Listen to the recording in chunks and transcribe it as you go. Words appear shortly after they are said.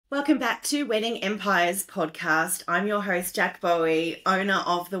Welcome back to Wedding Empires podcast. I'm your host, Jack Bowie, owner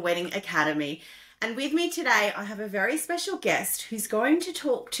of the Wedding Academy. And with me today, I have a very special guest who's going to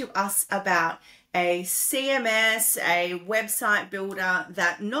talk to us about a CMS, a website builder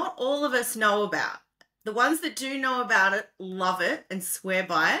that not all of us know about. The ones that do know about it love it and swear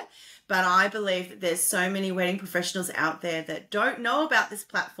by it. But I believe that there's so many wedding professionals out there that don't know about this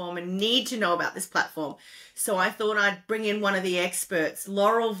platform and need to know about this platform. So I thought I'd bring in one of the experts,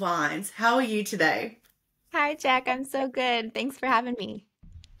 Laurel Vines. How are you today? Hi, Jack. I'm so good. Thanks for having me.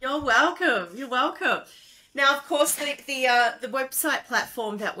 You're welcome. You're welcome. Now, of course, the website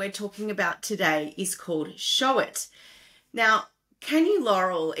platform that we're talking about today is called ShowIt. Now, can you,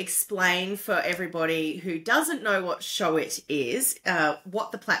 Laurel, explain for everybody who doesn't know what ShowIt is,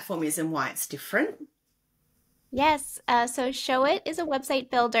 what the platform is and why it's different? Yes, so ShowIt is a website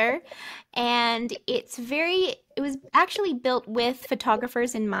builder, and it was actually built with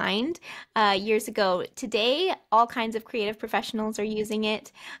photographers in mind years ago. Today, all kinds of creative professionals are using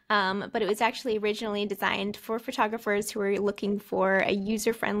it, but it was actually originally designed for photographers who are looking for a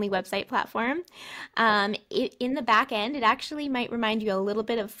user-friendly website platform. In the back end, it actually might remind you a little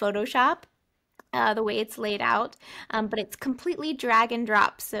bit of Photoshop. The way it's laid out, but it's completely drag and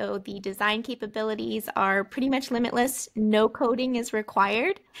drop. So the design capabilities are pretty much limitless. No coding is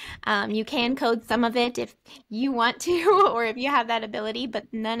required. You can code some of it if you want to, or if you have that ability, but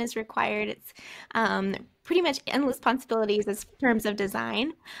none is required. It's pretty much endless possibilities in terms of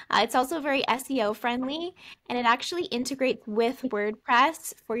design. It's also very SEO friendly, and it actually integrates with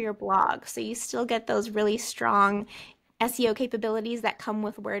WordPress for your blog. So you still get those really strong SEO capabilities that come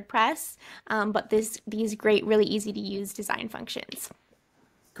with WordPress, but these great, really easy to use design functions.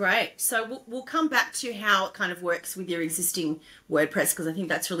 Great. So we'll come back to how it kind of works with your existing WordPress, because I think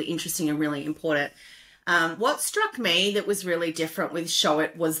that's really interesting and really important. What struck me that was really different with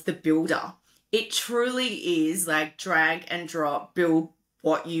ShowIt was the builder. It truly is like drag and drop, build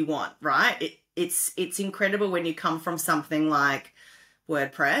what you want, right? It's incredible when you come from something like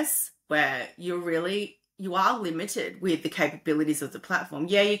WordPress, where you are limited with the capabilities of the platform.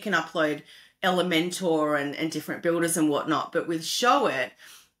 Yeah, you can upload Elementor and different builders and whatnot, but with ShowIt,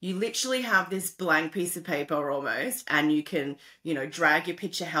 you literally have this blank piece of paper almost, and you can, drag your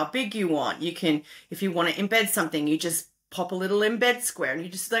picture how big you want. You can, if you want to embed something, you just pop a little embed square and you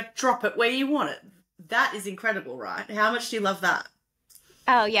just like drop it where you want it. That is incredible, right? How much do you love that?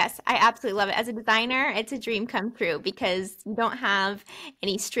 Oh, yes, I absolutely love it. As a designer, it's a dream come true because you don't have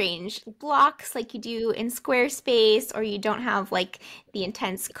any strange blocks like you do in Squarespace, or you don't have like the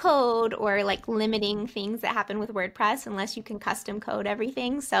intense code or like limiting things that happen with WordPress unless you can custom code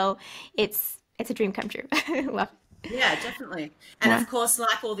everything. So it's a dream come true. Love Yeah, definitely. And it. of course,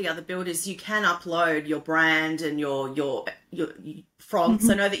 like all the other builders, you can upload your brand and your fonts.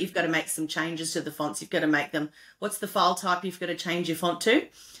 I Yeah. know that you've got to make some changes to the fonts. You've got to make them. What's the file type you've got to change your font to? Do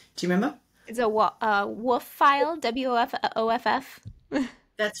you remember? It's a WOFF file, WOFF.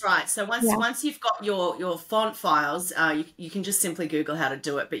 That's right. So once Yeah. once you've got your font files, you can just simply Google how to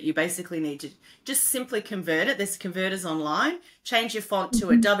do it. But you basically need to just simply convert it. There's converters online. Change your font to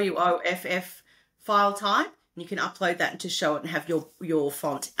a Mhm. WOFF file type, and you can upload that into Show It and have your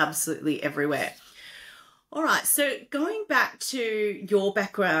font absolutely everywhere. All right. So going back to your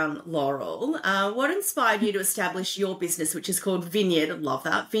background, Laurel, what inspired you to establish your business, which is called Vineyard? Love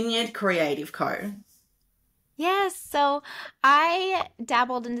that, Vineyard Creative Co. Yes, so I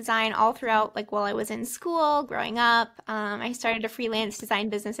dabbled in design all throughout, like while I was in school, growing up. I started a freelance design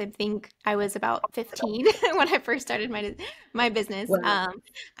business. I think I was about 15 when I first started my business. Wow.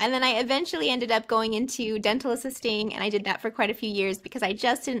 And then I eventually ended up going into dental assisting, and I did that for quite a few years because I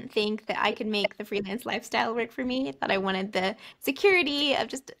just didn't think that I could make the freelance lifestyle work for me. I thought I wanted the security of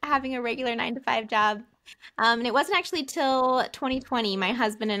just having a regular 9 to 5 job. And it wasn't actually till 2020, my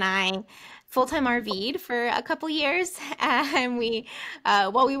husband and I full-time RV'd for a couple years. And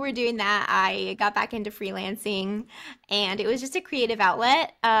while we were doing that, I got back into freelancing, and it was just a creative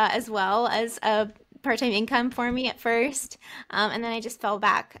outlet, as well as a part-time income for me at first. And then I just fell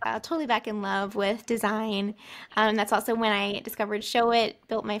back, totally back in love with design. That's also when I discovered ShowIt,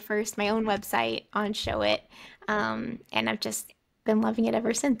 built my own website on ShowIt. And I've just been loving it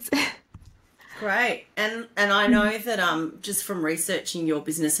ever since. Great. And I know that just from researching your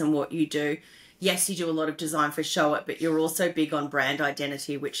business and what you do, yes, you do a lot of design for Show It, but you're also big on brand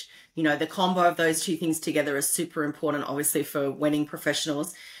identity, which, the combo of those two things together is super important, obviously, for wedding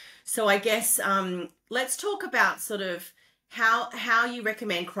professionals. So I guess let's talk about sort of how you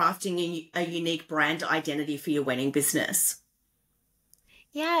recommend crafting a unique brand identity for your wedding business.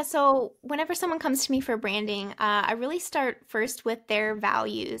 Yeah, so whenever someone comes to me for branding, I really start first with their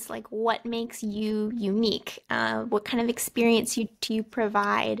values, like what makes you unique, what kind of experience do you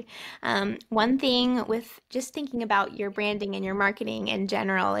provide. One thing with just thinking about your branding and your marketing in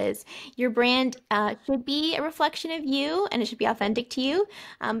general is your brand should be a reflection of you and it should be authentic to you,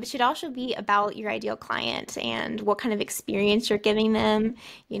 but should also be about your ideal client and what kind of experience you're giving them,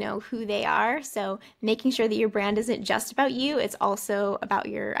 who they are. So making sure that your brand isn't just about you, it's also about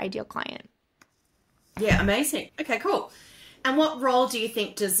your ideal client. Yeah, amazing. Okay, cool. And what role do you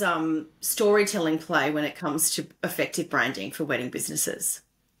think does storytelling play when it comes to effective branding for wedding businesses?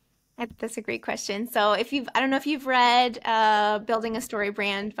 That's a great question. So I don't know if you've read Building a Story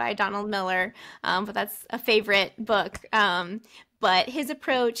Brand by Donald Miller, but that's a favorite book. But his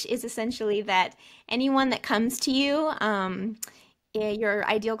approach is essentially that anyone that comes to you, your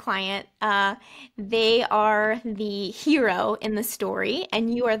ideal client, they are the hero in the story,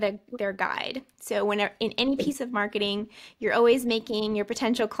 and you are their guide. So when in any piece of marketing, you're always making your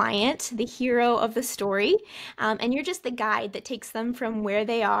potential client the hero of the story, and you're just the guide that takes them from where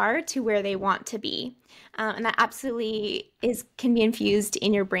they are to where they want to be. And that absolutely is can be infused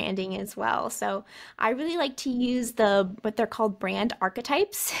in your branding as well. So I really like to use what they're called brand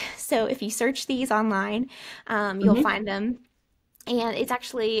archetypes. So if you search these online, you'll Hmm. find them, and it's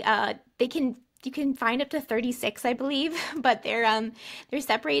actually you can find up to 36, I believe, but they're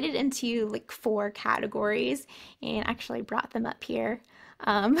separated into like four categories, and actually brought them up here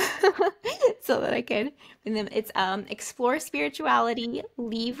um so that I could and then it's explore spirituality,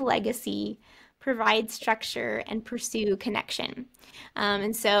 leave legacy, provide structure, and pursue connection.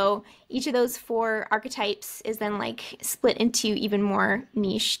 And so each of those four archetypes is then like split into even more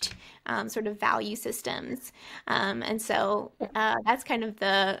niched sort of value systems. And so that's kind of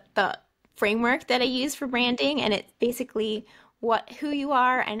the framework that I use for branding, and it's basically who you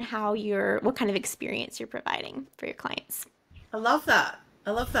are and what kind of experience you're providing for your clients. I love that.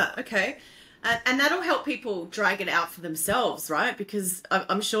 I love that. Okay. And that'll help people drag it out for themselves, right? Because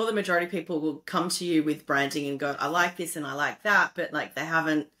I'm sure the majority of people will come to you with branding and go, I like this and I like that, but like they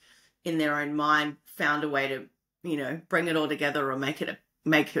haven't in their own mind found a way to, bring it all together or make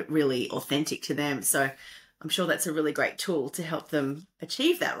it really authentic to them. So I'm sure that's a really great tool to help them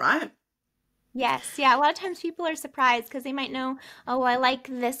achieve that, right? Yes, yeah. A lot of times people are surprised because they might know, oh, well, I like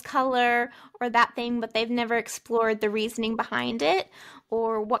this color or that thing, but they've never explored the reasoning behind it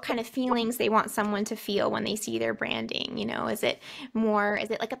or what kind of feelings they want someone to feel when they see their branding. Is it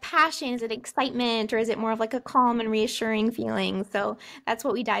like a passion? Is it excitement? Or is it more of like a calm and reassuring feeling? So that's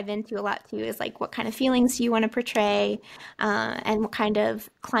what we dive into a lot too, is like what kind of feelings do you want to portray, and what kind of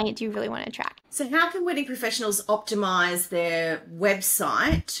client do you really want to attract? So, how can wedding professionals optimize their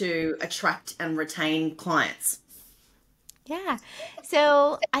website to attract and retain clients? Yeah.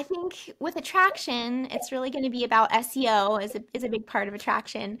 So I think with attraction, it's really going to be about SEO is a big part of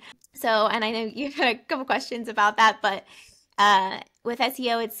attraction. So, and I know you had a couple questions about that, but with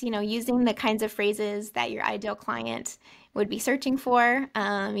SEO, it's, using the kinds of phrases that your ideal client would be searching for,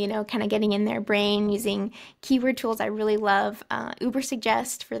 kind of getting in their brain using keyword tools. I really love Uber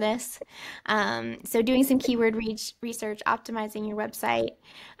Suggest for this. So doing some keyword research, optimizing your website,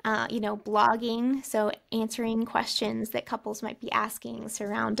 blogging, so answering questions that couples might be asking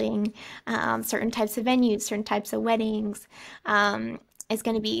surrounding certain types of venues, certain types of weddings, is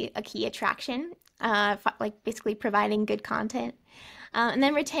going to be a key attraction, like basically providing good content. And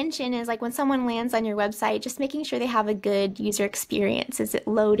then retention is like when someone lands on your website, just making sure they have a good user experience. Is it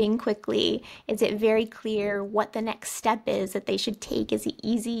loading quickly? Is it very clear what the next step is that they should take? Is it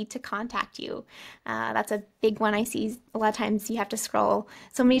easy to contact you? That's a big one I see. A lot of times you have to scroll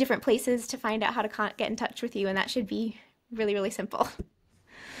so many different places to find out how to get in touch with you, and that should be really, really simple.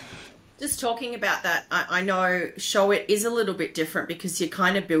 Just talking about that, I know ShowIt is a little bit different because you're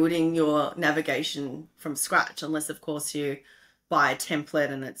kind of building your navigation from scratch, unless, of course, you buy a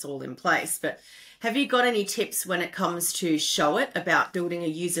template and it's all in place. But have you got any tips when it comes to ShowIt about building a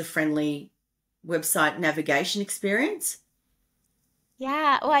user-friendly website navigation experience?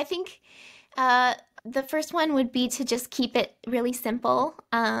 Yeah, well, I think uh, the first one would be to just keep it really simple.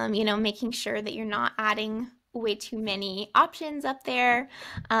 Making sure that you're not adding way too many options up there.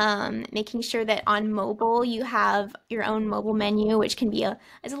 Making sure that on mobile you have your own mobile menu, which can be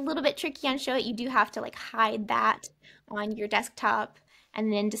is a little bit tricky on Show It. You do have to like hide that on your desktop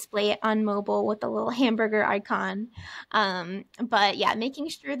and then display it on mobile with a little hamburger icon. But yeah, making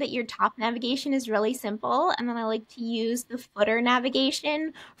sure that your top navigation is really simple. And then I like to use the footer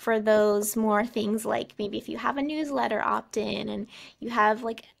navigation for those more things like maybe if you have a newsletter opt-in and you have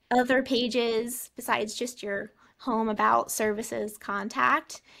like other pages besides just your home, about, services,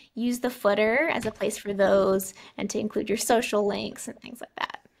 contact, use the footer as a place for those and to include your social links and things like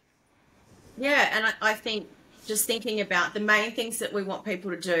that. Yeah, and I think just thinking about the main things that we want people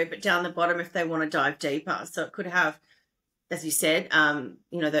to do, but down the bottom if they want to dive deeper. So it could have, as you said,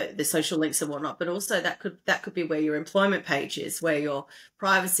 the social links and whatnot, but also that could be where your employment page is, where your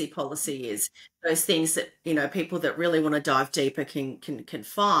privacy policy is, those things that people that really want to dive deeper can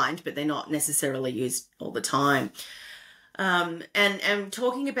find, but they're not necessarily used all the time. And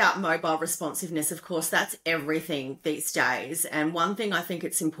talking about mobile responsiveness, of course, that's everything these days. And one thing I think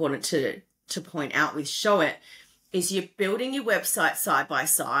it's important to point out with ShowIt is you're building your website side by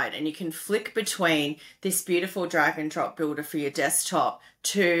side, and you can flick between this beautiful drag and drop builder for your desktop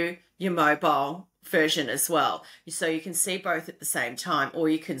to your mobile version as well. So you can see both at the same time, or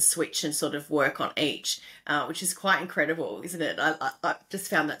you can switch and sort of work on each, which is quite incredible, isn't it? I just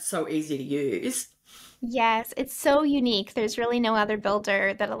found that so easy to use. Yes, it's so unique. There's really no other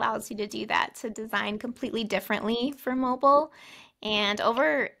builder that allows you to do that, to design completely differently for mobile. And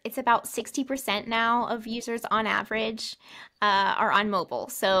it's about 60% now of users on average are on mobile.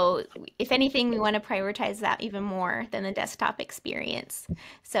 So if anything, we want to prioritize that even more than the desktop experience.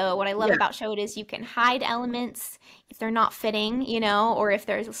 So what I love Yeah. about Showit is you can hide elements if they're not fitting, or if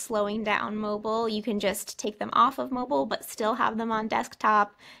there's a slowing down mobile, you can just take them off of mobile, but still have them on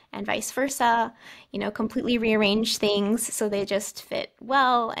desktop and vice versa, completely rearrange things so they just fit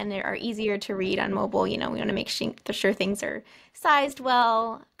well and they are easier to read on mobile. We want to make sure things are sized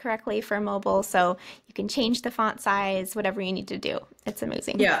well, correctly for mobile. So you can change the font size, whatever you need to do. It's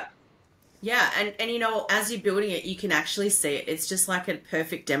amazing. Yeah. Yeah, and as you're building it, you can actually see it. It's just like a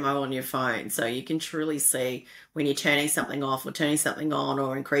perfect demo on your phone. So you can truly see when you're turning something off or turning something on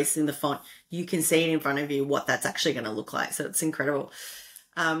or increasing the font, you can see it in front of you what that's actually going to look like. So it's incredible.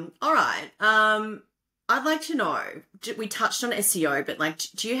 All right. I'd like to know, we touched on SEO, but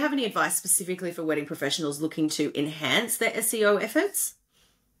do you have any advice specifically for wedding professionals looking to enhance their SEO efforts?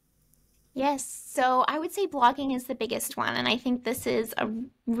 Yes, so I would say blogging is the biggest one, and I think this is a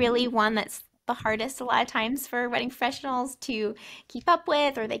really one that's the hardest a lot of times for wedding professionals to keep up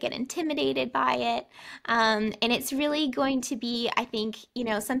with, or they get intimidated by it. And it's really going to be, I think,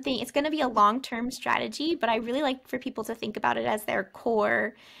 something, it's going to be a long-term strategy, but I really like for people to think about it as their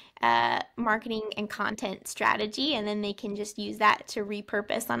core marketing and content strategy, and then they can just use that to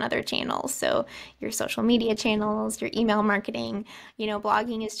repurpose on other channels. So your social media channels, your email marketing,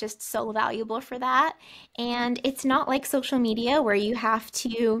 blogging is just so valuable for that. And it's not like social media where you have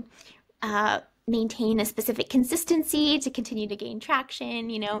to maintain a specific consistency to continue to gain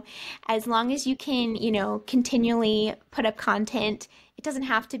traction. As long as you can, continually put up content, it doesn't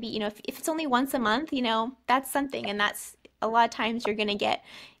have to be, if it's only once a month, that's something. And that's a lot of times you're going to get,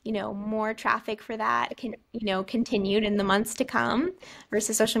 more traffic for that, continued in the months to come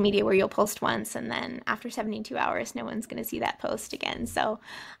versus social media where you'll post once and then after 72 hours, no one's going to see that post again. So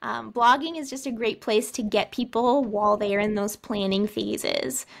blogging is just a great place to get people while they are in those planning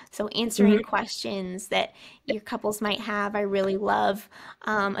phases. So answering questions that your couples might have. I really love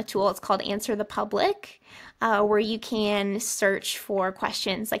a tool. It's called Answer the Public. Where you can search for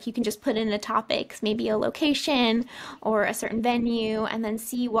questions. Like you can just put in a topic, maybe a location or a certain venue, and then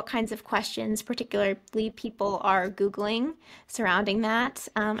see what kinds of questions particularly people are Googling surrounding that.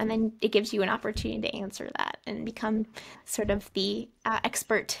 And then it gives you an opportunity to answer that and become sort of the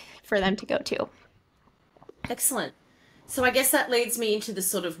expert for them to go to. Excellent. So I guess that leads me into the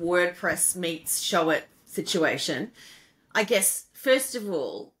sort of WordPress meets ShowIt situation. I guess, first of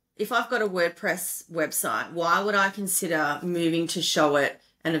all, if I've got a WordPress website, why would I consider moving to ShowIt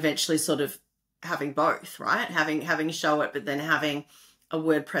and eventually sort of having both, right? Having ShowIt, but then having a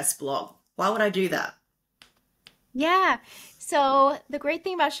WordPress blog. Why would I do that? Yeah. So the great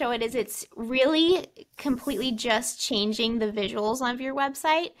thing about Showit is it's really completely just changing the visuals of your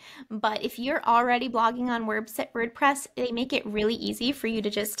website. But if you're already blogging on WordPress, they make it really easy for you to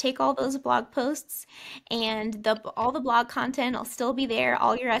just take all those blog posts and all the blog content will still be there.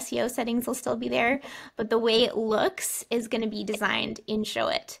 All your SEO settings will still be there. But the way it looks is going to be designed in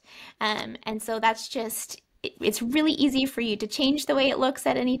Showit. And so that's just it's really easy for you to change the way it looks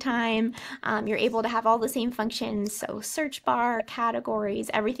at any time. You're able to have all the same functions, so search bar,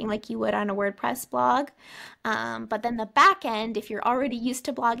 categories, everything like you would on a WordPress blog. But then the back end, if you're already used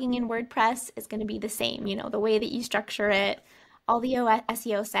to blogging in WordPress, is going to be the same. The way that you structure it, all the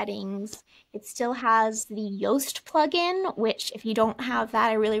SEO settings. It still has the Yoast plugin, which if you don't have that,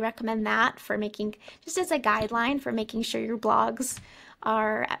 I really recommend that for making, just as a guideline for making sure your blogs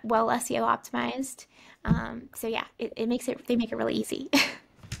are well SEO optimized. So yeah, they make it really easy.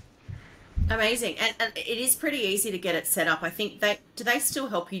 Amazing. And it is pretty easy to get it set up. I think do they still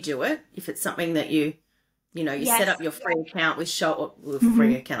help you do it if it's something that you set Yes. up your free account with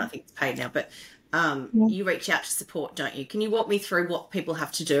free Hmm. account, I think it's paid now, but Yeah. you reach out to support, don't you? Can you walk me through what people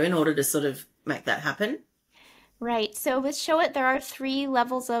have to do in order to sort of make that happen? Right. So with ShowIt, there are three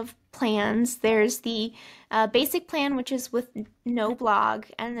levels of plans. There's the basic plan, which is with no blog,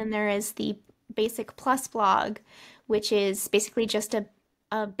 and then there is the basic plus blog, which is basically just a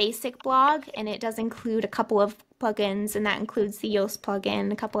basic blog, and it does include a couple of plugins, and that includes the Yoast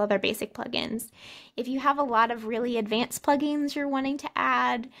plugin, a couple other basic plugins. If you have a lot of really advanced plugins you're wanting to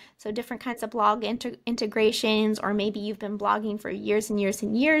add, so different kinds of blog integrations, or maybe you've been blogging for years and years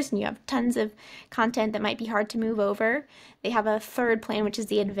and years, and you have tons of content that might be hard to move over, they have a third plan, which is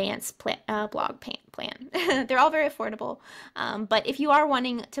the advanced blog plan. They're all very affordable, but if you are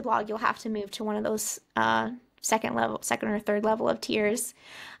wanting to blog, you'll have to move to one of those second or third level of tiers.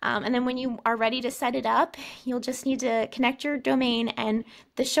 And then when you are ready to set it up, you'll just need to connect your domain, and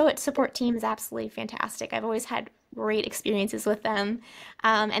the ShowIt support team is absolutely fantastic. I've always had great experiences with them,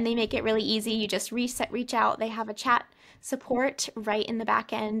 and they make it really easy. You just reach out. They have a chat support right in the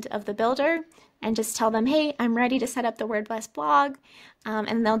back end of the builder, and just tell them, hey, I'm ready to set up the WordPress blog,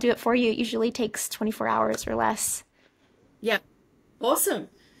 and they'll do it for you. It usually takes 24 hours or less. Yeah. Awesome.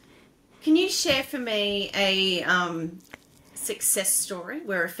 Can you share for me a success story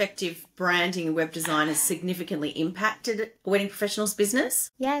where effective branding and web design has significantly impacted a wedding professional's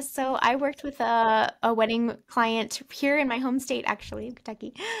business? Yes, so I worked with a wedding client here in my home state, actually, in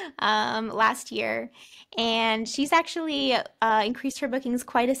Kentucky, last year. And she's actually increased her bookings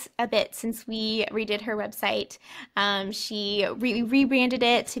quite a bit since we redid her website. She rebranded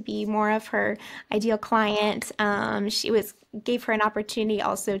it to be more of her ideal client. She was gave her an opportunity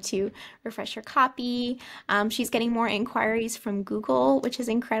also to refresh her copy. She's getting more inquiries from Google, which is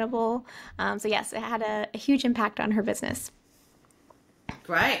incredible. So yes, it had a huge impact on her business.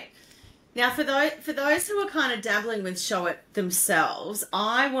 Great. Now, for those who are kind of dabbling with Show It themselves,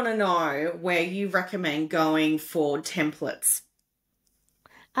 I want to know where you recommend going for templates.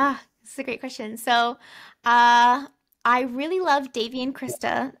 This is a great question. So, uh, I really love Davy and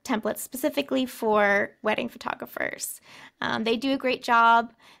Krista templates specifically for wedding photographers. They do a great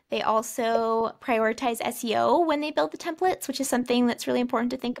job. They also prioritize SEO when they build the templates, which is something that's really important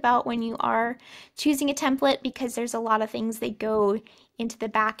to think about when you are choosing a template, because there's a lot of things that go into the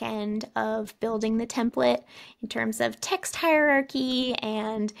back end of building the template in terms of text hierarchy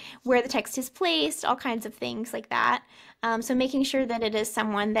and where the text is placed, all kinds of things like that. So making sure that it is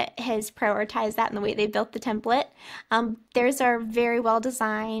someone that has prioritized that in the way they built the template. Theirs are very well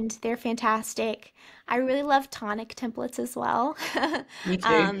designed. They're fantastic. I really love tonic templates as well. Me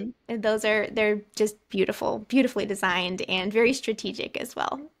too. They're just beautifully designed and very strategic as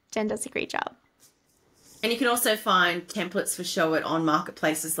well. Jen does a great job. And you can also find templates for Show It on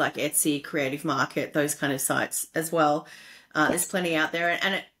marketplaces like Etsy, Creative Market, those kind of sites as well. There's Yes. plenty out there,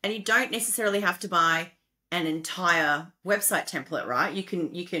 and you don't necessarily have to buy an entire website template, right? You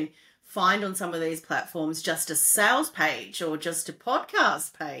can find on some of these platforms just a sales page or just a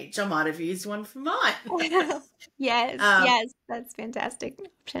podcast page. I might have used one for mine. Yes, um, yes, that's fantastic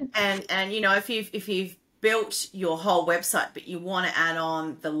option. and if you've built your whole website but you want to add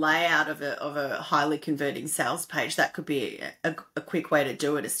on the layout of a highly converting sales page, that could be a quick way to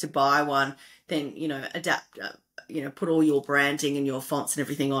do it, is to buy one, then adapt, put all your branding and your fonts and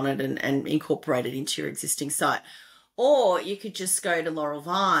everything on it, and incorporate it into your existing site. Or you could just go to Laurel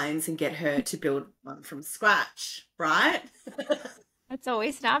Vines and get her to build one from scratch, right? That's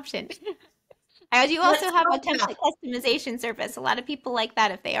always an option. I do Let's also have a talk about. template customization service. A lot of people like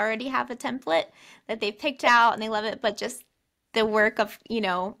that if they already have a template that they picked out and they love it, but just the work of,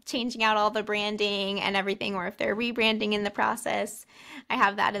 changing out all the branding and everything, or if they're rebranding in the process, I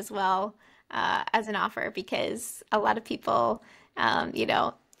have that as well as an offer, because a lot of people,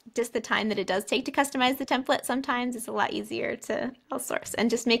 just the time that it does take to customize the template sometimes is a lot easier to outsource, and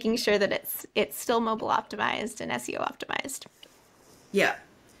just making sure that it's still mobile optimized and SEO optimized. Yeah.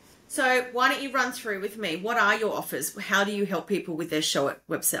 So why don't you run through with me? What are your offers? How do you help people with their Show It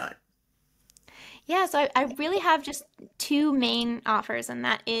website? Yeah, so I really have just two main offers, and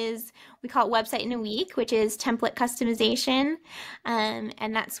that is we call it Website in a Week, which is template customization.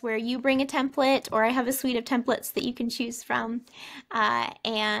 And that's where you bring a template, or I have a suite of templates that you can choose from.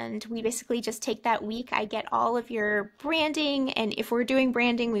 And we basically just take that week. I get all of your branding, and if we're doing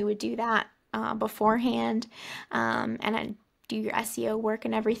branding, we would do that beforehand. And I do your SEO work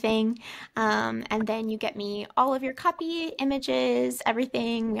and everything. And then you get me all of your copy, images,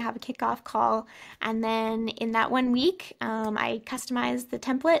 everything. We have a kickoff call. And then in that 1 week, I customize the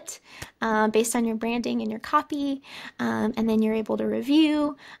template based on your branding and your copy. And then you're able to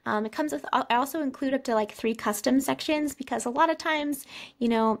review. It comes with, I also include up to like 3 custom sections because a lot of times,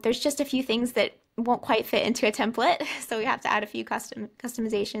 there's just a few things that won't quite fit into a template, so we have to add a few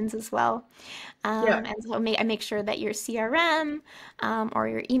customizations as well. Yeah. And so I make sure that your CRM or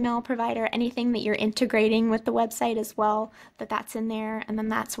your email provider, anything that you're integrating with the website as well, that's in there, and then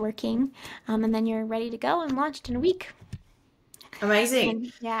that's working, and then you're ready to go and launched in a week. Amazing.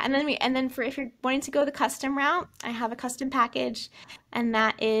 And yeah, and then for if you're wanting to go the custom route, I have a custom package, and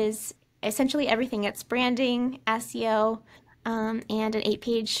that is essentially everything. It's branding, SEO, and an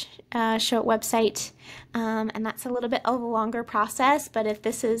 8-page ShowIt website. And that's a little bit of a longer process, but if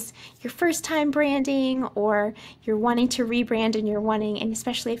this is your first time branding or you're wanting to rebrand and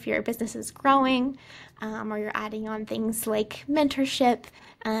especially if your business is growing, or you're adding on things like mentorship,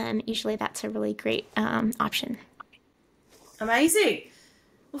 usually that's a really great option. Amazing.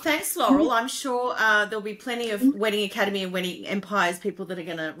 Well, thanks, Laurel. I'm sure there'll be plenty of Wedding Academy and Wedding Empires people that are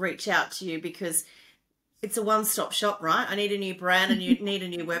going to reach out to you because it's a one-stop shop, right? I need a new brand and you need a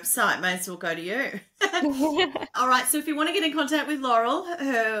new website. May as well go to you. All right. So if you want to get in contact with Laurel,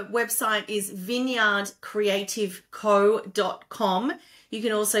 her website is vineyardcreativeco.com. You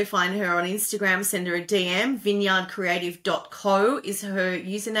can also find her on Instagram, send her a DM. vineyardcreative.co is her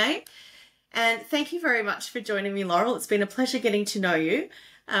username. And thank you very much for joining me, Laurel. It's been a pleasure getting to know you.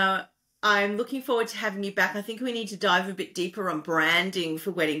 I'm looking forward to having you back. I think we need to dive a bit deeper on branding for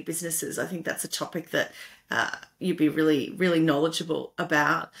wedding businesses. I think that's a topic that you'd be really, really knowledgeable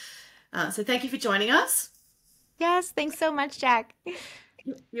about. So thank you for joining us. Yes, thanks so much, Jack.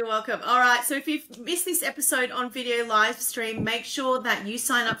 You're welcome. All right. So if you've missed this episode on video live stream, make sure that you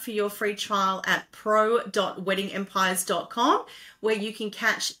sign up for your free trial at pro.weddingempires.com, where you can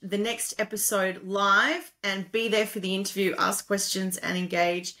catch the next episode live and be there for the interview, ask questions and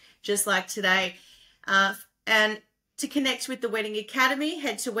engage just like today. And to connect with the Wedding Academy,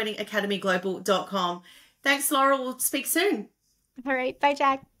 head to weddingacademyglobal.com. Thanks, Laurel. We'll speak soon. All right. Bye,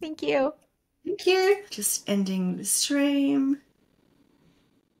 Jack. Thank you. Thank you. Just ending the stream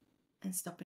and stopping.